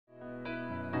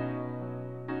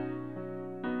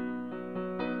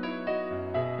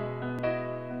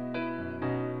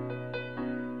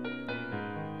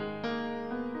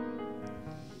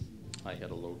I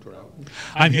had a low drought.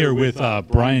 I'm here with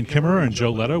Brian Kimmerer and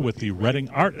Joe Letta with the Reading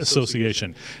Art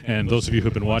Association. And those of you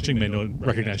who've been watching may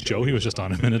recognize Joe. He was just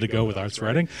on a minute ago with Arts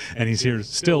Reading, and he's here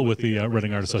still with the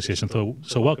Reading Art Association.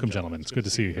 So welcome, gentlemen. It's good to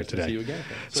see you here today. See you again.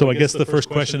 So I guess the first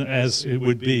question, as it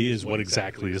would be, is what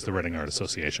exactly is the Reading Art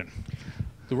Association?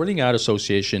 The Reading Art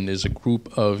Association is a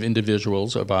group of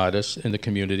individuals, of artists in the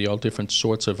community, all different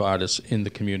sorts of artists in the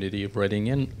community of Reading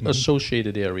and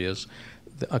associated areas,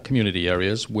 community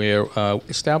areas, where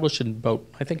established in about,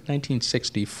 I think,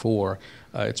 1964.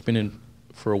 It's been in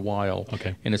for a while.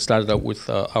 Okay. And it started out with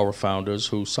our founders,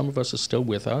 who some of us are still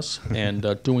with us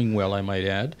and doing well, I might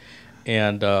add,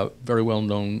 and very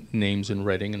well-known names in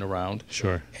Reading and around.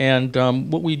 Sure. And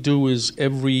what we do is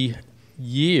every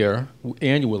year,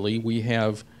 annually, we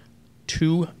have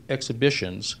 2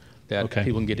 exhibitions that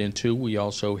people can get into. We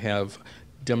also have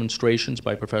demonstrations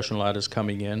by professional artists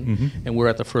coming in, and we're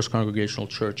at the First Congregational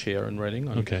Church here in Reading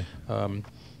on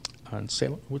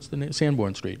what's the name?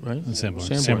 Sanborn Street, right?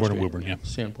 Sanborn and Woburn, yeah.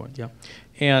 Sanborn, yeah.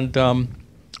 And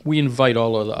we invite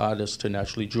all other artists to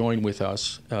naturally join with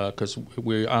us because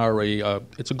we are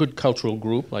it's a good cultural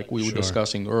group, like we were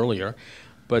discussing earlier,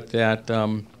 but that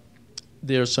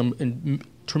there's some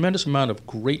tremendous amount of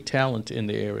great talent in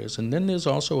the areas. And then there's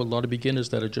also a lot of beginners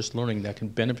that are just learning that can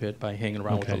benefit by hanging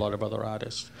around with a lot of other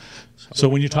artists. So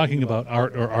when you're talking about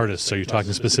art or artists, are you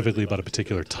talking specifically about a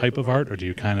particular type of art, or do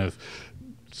you kind of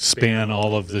span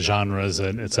all of the genres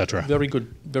and et cetera? Very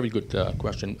good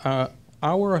question.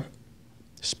 Our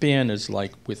span is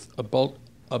like with about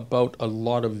a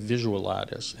lot of visual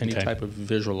artists, any type of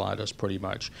visual artist, pretty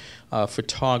much.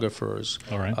 Photographers,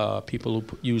 people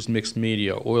who use mixed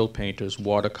media, oil painters,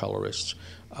 watercolorists.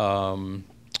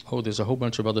 There's a whole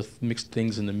bunch of other mixed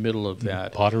things in the middle of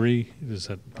that. Pottery? Is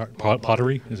that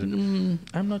pottery? Is it?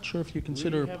 I'm not sure if you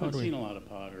consider pottery. We haven't seen a lot of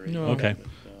pottery. No. Okay.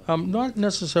 Not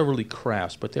necessarily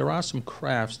crafts, but there are some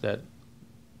crafts that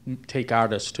take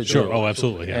artists to do. Sure. Oh,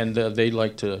 absolutely. Yeah. And they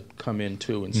like to come in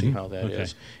too and see how that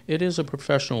is. It is a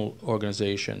professional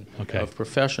organization of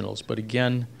professionals, but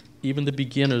again, even the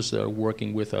beginners that are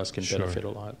working with us can benefit a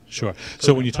lot. Sure.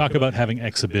 So when you talk about having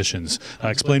exhibitions,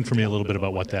 explain for me a little bit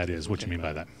about what that is. What you mean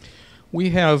by that? We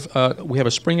have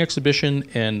a spring exhibition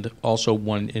and also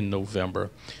one in November,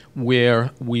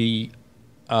 where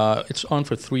it's on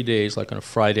for 3 days, like on a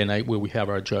Friday night where we have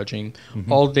our judging,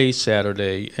 all day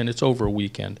Saturday, and it's over a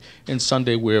weekend, and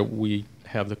Sunday where we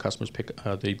have the customers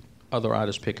the other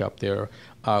artists pick up their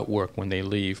artwork when they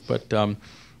leave. But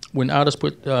when artists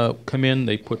come in,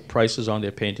 they put prices on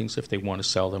their paintings if they want to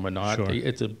sell them or not. Sure.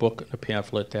 It's a book, a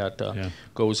pamphlet that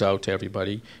goes out to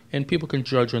everybody, and people can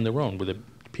judge on their own with the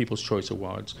People's Choice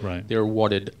Awards. Right. They're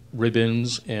awarded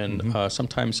ribbons and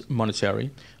sometimes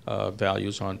monetary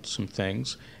values on some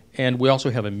things. And we also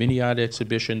have a mini art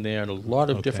exhibition there and a lot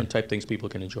of different type things people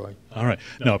can enjoy. All right.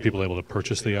 Now, are people able to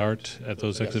purchase the art at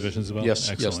those exhibitions as well? Yes,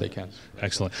 Excellent. yes, they can.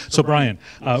 Excellent. So, Brian,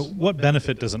 what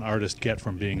benefit does an artist get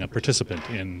from being a participant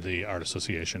in the Art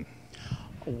Association?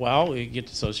 Well, you get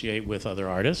to associate with other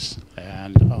artists,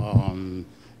 and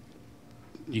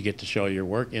you get to show your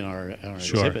work in our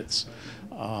exhibits.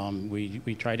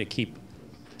 We try to keep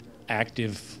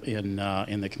active in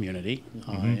the community,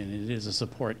 and it is a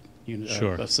support.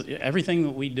 Everything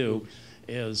that we do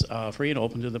is free and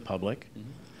open to the public,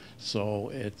 so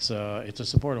it's a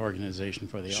support organization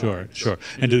for the arts. Sure.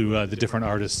 And do the different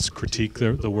artists critique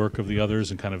the work of the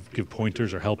others and kind of give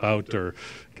pointers or help out or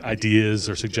ideas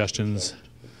or suggestions?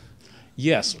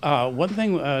 Yes.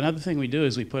 Another thing we do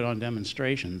is we put on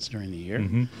demonstrations during the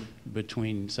year.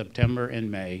 Between September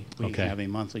and May, we have a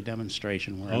monthly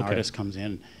demonstration where an artist comes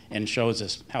in and shows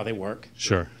us how they work.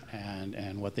 Sure.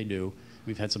 And what they do.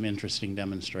 We've had some interesting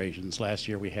demonstrations. Last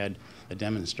year we had a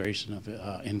demonstration of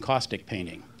encaustic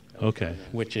painting. Okay.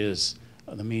 Which is,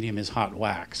 the medium is hot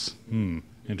wax.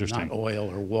 Interesting. Not oil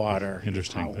or water.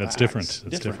 Interesting. That's different.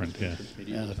 That's different, yeah.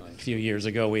 A few years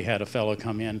ago we had a fellow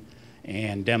come in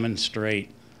and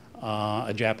demonstrate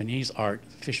a Japanese art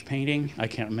fish painting. I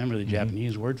can't remember the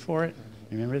Japanese word for it.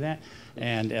 Remember that?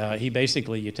 And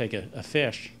you take a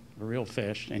fish, a real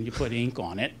fish, and you put ink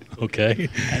on it. Okay.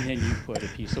 And then you put a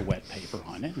piece of wet paper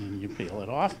on it, and you peel it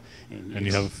off. And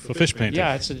you have a fish painting.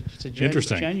 Yeah, it's a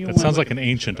interesting. genuine. That sounds like an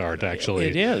ancient art, actually.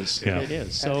 It is. Yeah. It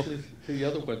is. So actually, the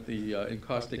other one, the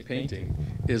encaustic painting,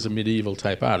 is a medieval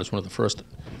type art. It's one of the first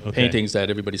paintings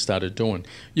that everybody started doing.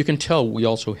 You can tell we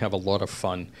also have a lot of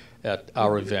fun at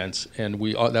our events, and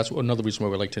that's another reason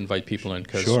why we like to invite people in,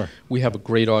 because we have a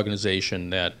great organization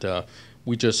that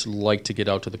we just like to get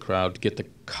out to the crowd, get the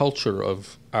culture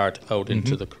of art out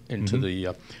into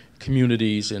the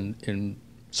communities and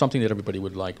something that everybody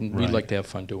would like, and we'd Right. like to have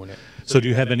fun doing it. So do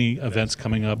you have any events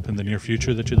coming up in the near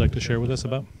future that you'd like to share with us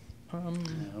about?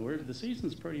 The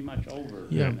season's pretty much over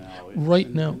Yeah. now. It's Right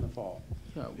in now- in the fall.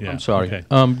 Yeah, I'm sorry. okay.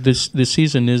 This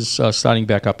season is starting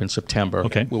back up in September,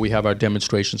 Okay. where we have our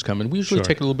demonstrations coming. We usually Sure.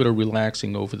 take a little bit of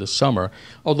relaxing over the summer,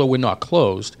 although we're not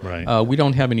closed. Right. We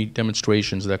don't have any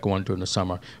demonstrations that go on during the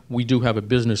summer. We do have a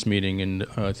business meeting in,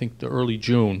 I think, the early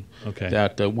June Okay.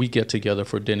 that we get together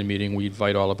for a dinner meeting. We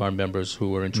invite all of our members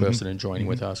who are interested in joining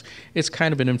with us. It's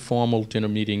kind of an informal dinner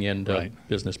meeting and Right.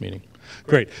 business meeting.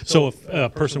 Great. So if a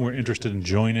person were interested in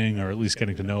joining or at least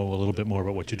getting to know a little bit more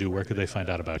about what you do, where could they find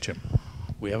out about you?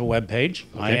 We have a web page.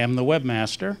 I Okay. am the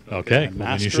webmaster. Okay. I'm Well, then you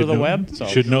master should of the know, web. you So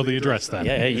should know the address then.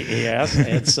 yes,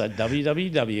 it's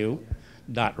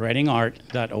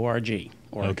www.readingart.org.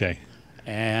 Okay.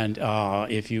 And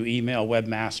if you email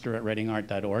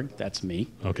webmaster@readingart.org, that's me.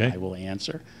 Okay. I will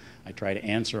answer. I try to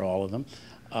answer all of them.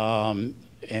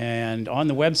 And on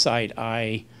the website,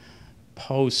 I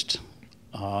post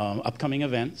upcoming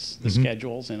events, the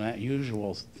schedules, and that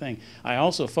usual thing. I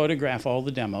also photograph all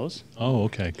the demos, Oh,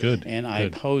 okay. Good. and I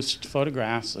Good. post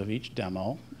photographs of each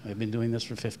demo. I've been doing this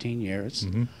for 15 years,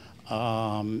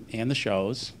 and the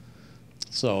shows.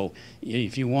 So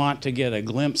if you want to get a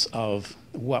glimpse of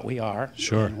what we are,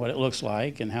 Sure. and what it looks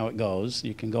like, and how it goes,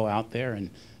 you can go out there, and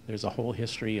there's a whole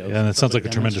history of. Yeah, and it sounds like a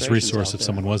tremendous demonstrations resource out if there.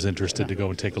 someone was interested to go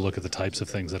and take a look at the types of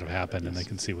things that have happened and they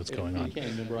can see what's going on.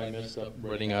 Remember I messed up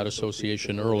Reading Art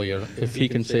Association earlier. If he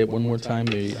can say it one more time,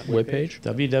 the webpage?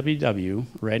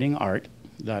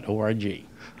 www.readingart.org.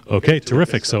 Okay,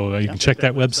 terrific. So you can check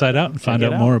that website out and find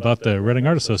Check out it more out. about the Reading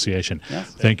Art Association.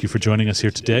 Yes. Thank you for joining us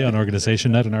here today on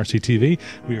Organization Night on RCTV.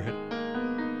 We are